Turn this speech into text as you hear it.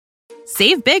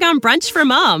Save big on brunch for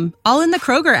mom, all in the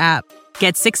Kroger app.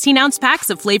 Get 16-ounce packs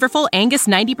of flavorful Angus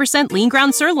 90% lean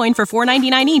ground sirloin for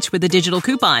 $4.99 each with a digital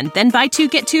coupon. Then buy 2,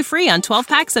 get 2 free on 12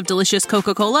 packs of delicious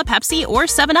Coca-Cola, Pepsi, or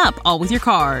 7-Up, all with your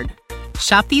card.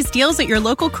 Shop these deals at your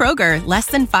local Kroger, less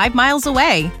than 5 miles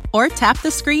away. Or tap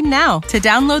the screen now to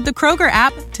download the Kroger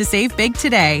app to save big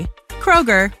today.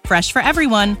 Kroger, fresh for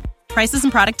everyone. Prices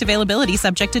and product availability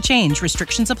subject to change.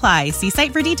 Restrictions apply. See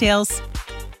site for details.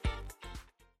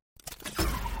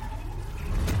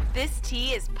 This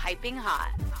tea is piping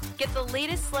hot. Get the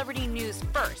latest celebrity news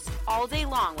first all day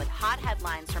long with hot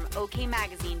headlines from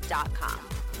okmagazine.com.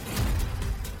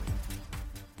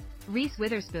 Reese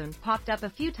Witherspoon popped up a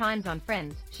few times on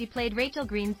Friends. She played Rachel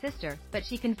Green's sister, but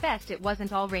she confessed it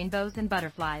wasn't all rainbows and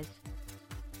butterflies.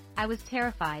 I was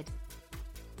terrified.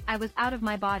 I was out of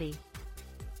my body.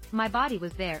 My body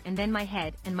was there and then my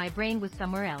head and my brain was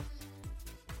somewhere else.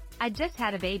 I'd just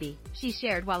had a baby, she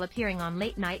shared while appearing on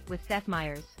Late Night with Seth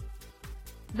Meyers.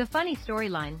 The funny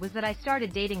storyline was that I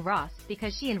started dating Ross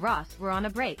because she and Ross were on a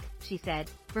break, she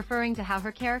said, referring to how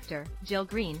her character, Jill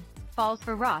Green, falls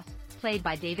for Ross, played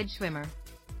by David Schwimmer.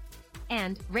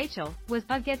 And Rachel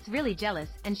gets really jealous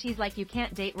and she's like, you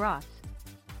can't date Ross.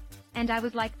 And I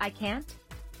was like, I can't?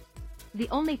 The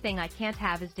only thing I can't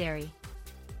have is dairy.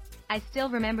 I still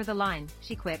remember the line,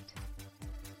 she quipped.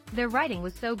 Their writing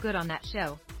was so good on that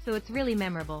show, so it's really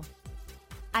memorable.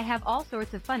 I have all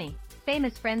sorts of funny,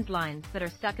 famous Friends lines that are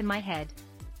stuck in my head.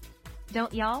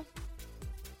 Don't y'all?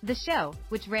 The show,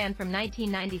 which ran from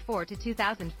 1994 to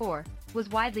 2004, was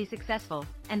widely successful,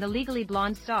 and the Legally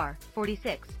Blonde star,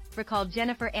 46, recalled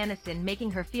Jennifer Aniston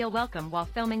making her feel welcome while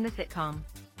filming the sitcom.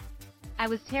 I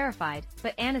was terrified,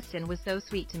 but Aniston was so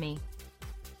sweet to me.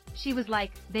 She was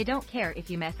like, they don't care if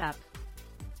you mess up.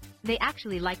 They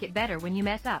actually like it better when you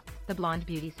mess up, the blonde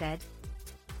beauty said.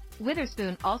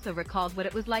 Witherspoon also recalled what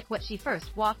it was like when she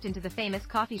first walked into the famous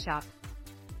coffee shop.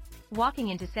 Walking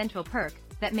into Central Perk,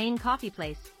 that main coffee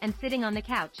place, and sitting on the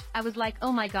couch, I was like,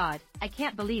 oh my god, I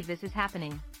can't believe this is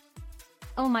happening.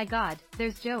 Oh my god,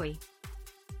 there's Joey.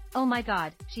 Oh my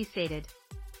god, she stated.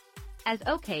 As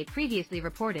OK previously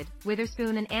reported,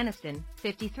 Witherspoon and Aniston,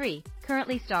 53,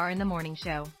 currently star in the morning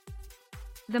show.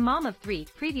 The mom of 3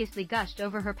 previously gushed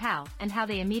over her pal and how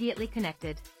they immediately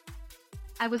connected.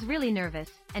 I was really nervous,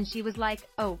 and she was like,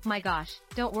 oh my gosh,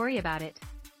 don't worry about it.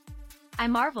 I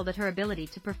marveled at her ability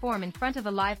to perform in front of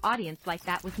a live audience like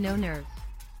that with no nerves.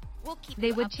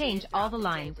 They would change all the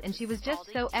lines and she was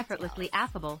just so effortlessly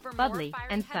affable, bubbly,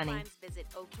 and sunny.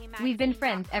 We've been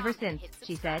friends ever since,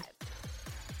 she said.